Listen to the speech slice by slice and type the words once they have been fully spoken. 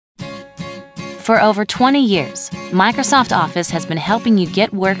For over 20 years, Microsoft Office has been helping you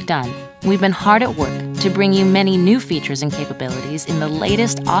get work done. We've been hard at work to bring you many new features and capabilities in the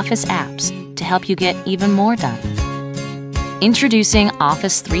latest Office apps to help you get even more done. Introducing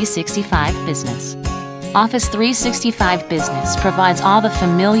Office 365 Business. Office 365 Business provides all the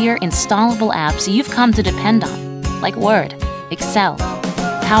familiar, installable apps you've come to depend on, like Word, Excel,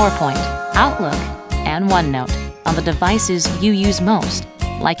 PowerPoint, Outlook, and OneNote on the devices you use most,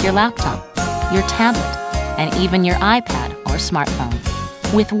 like your laptop, your tablet, and even your iPad or smartphone.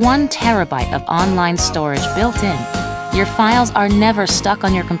 With 1 terabyte of online storage built in, your files are never stuck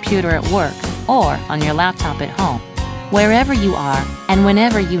on your computer at work or on your laptop at home. Wherever you are and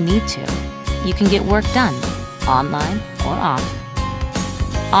whenever you need to, you can get work done, online or off.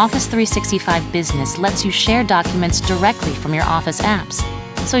 Office 365 Business lets you share documents directly from your Office apps,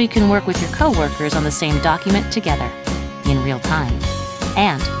 so you can work with your coworkers on the same document together, in real time.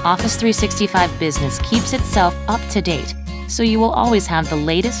 And Office 365 Business keeps itself up to date, so you will always have the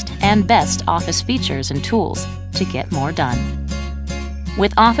latest and best Office features and tools to get more done.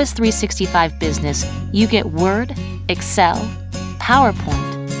 With Office 365 Business, you get Word, Excel,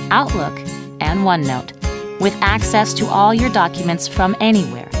 PowerPoint, Outlook, and OneNote, with access to all your documents from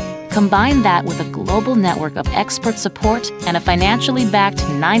anywhere. Combine that with a global network of expert support and a financially backed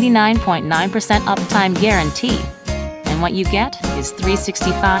 99.9% uptime guarantee. And what you get is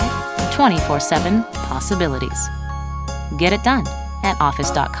 365, 24/7 possibilities. Get it done at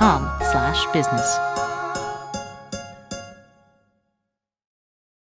office.com/business.